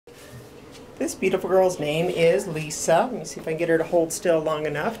This beautiful girl's name is Lisa. Let me see if I can get her to hold still long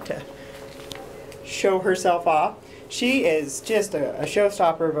enough to show herself off. She is just a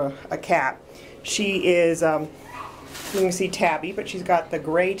showstopper of a cat. She is, you can see Tabby, but she's got the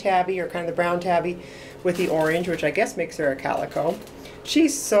gray Tabby, or kind of the brown Tabby, with the orange, which I guess makes her a Calico.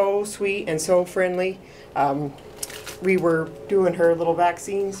 She's so sweet and so friendly. We were doing her little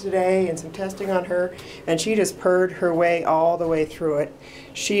vaccines today and some testing on her, and she just purred her way all the way through it.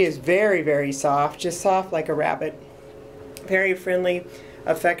 She is very, very soft, just soft like a rabbit. Very friendly,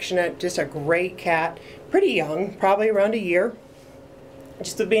 affectionate, just a great cat. Pretty young, probably around a year.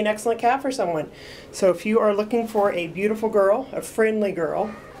 Just would be an excellent cat for someone. So if you are looking for a beautiful girl, a friendly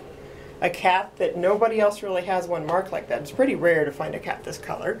girl, a cat that nobody else really has one marked like that. It's pretty rare to find a cat this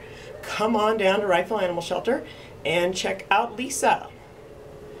color. Come on down to Rifle Animal Shelter and check out Lisa.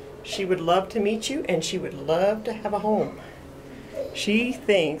 She would love to meet you, and she would love to have a home. She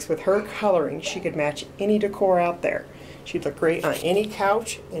thinks with her coloring she could match any decor out there. She'd look great on any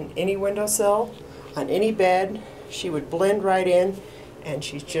couch, in any windowsill, on any bed. She would blend right in, and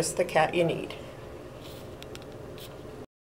she's just the cat you need.